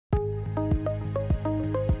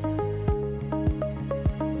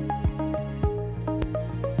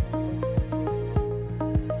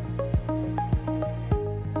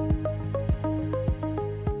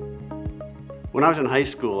When I was in high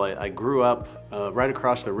school, I grew up right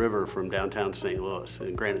across the river from downtown St. Louis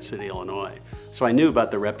in Granite City, Illinois. So I knew about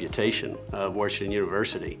the reputation of Washington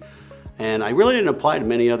University. And I really didn't apply to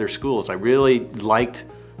many other schools. I really liked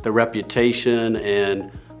the reputation and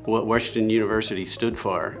what Washington University stood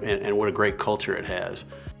for and what a great culture it has.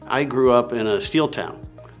 I grew up in a steel town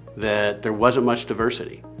that there wasn't much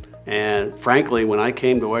diversity. And frankly, when I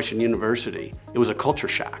came to Washington University, it was a culture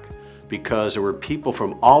shock, because there were people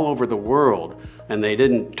from all over the world, and they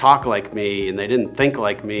didn't talk like me, and they didn't think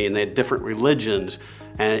like me, and they had different religions,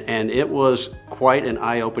 and it was quite an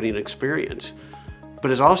eye-opening experience.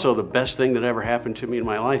 But it's also the best thing that ever happened to me in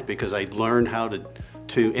my life, because I learned how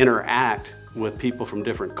to interact with people from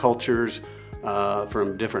different cultures,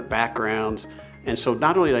 from different backgrounds. And so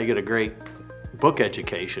not only did I get a great book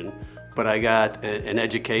education, but I got an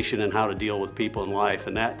education in how to deal with people in life,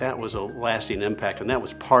 and that was a lasting impact, and that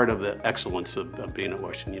was part of the excellence of being at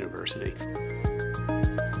Washington University.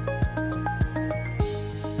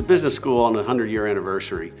 The business school on the 100-year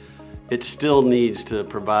anniversary, it still needs to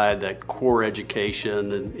provide that core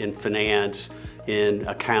education in finance, in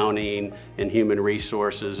accounting, in human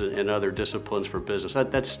resources, and other disciplines for business.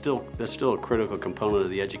 That's still a critical component of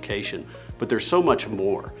the education, but there's so much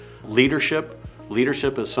more. Leadership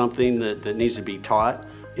is something that needs to be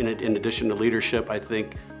taught. In addition to leadership, I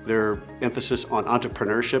think their emphasis on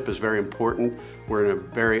entrepreneurship is very important. We're in a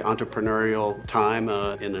very entrepreneurial time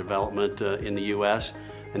in development in the U.S.,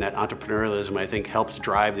 and that entrepreneurialism, I think, helps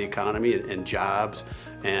drive the economy and jobs,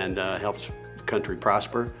 and helps the country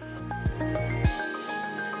prosper.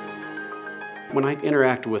 When I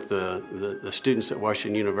interact with the students at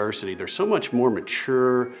Washington University, they're so much more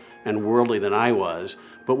mature and worldly than I was,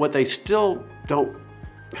 but what they still don't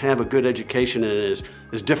have a good education in is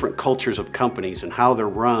different cultures of companies and how they're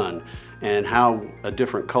run, and how a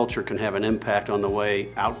different culture can have an impact on the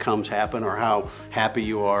way outcomes happen or how happy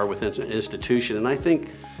you are within an institution. And I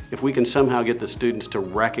think if we can somehow get the students to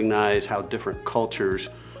recognize how different cultures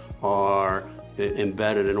are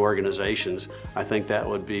embedded in organizations, I think that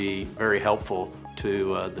would be very helpful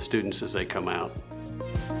to the students as they come out.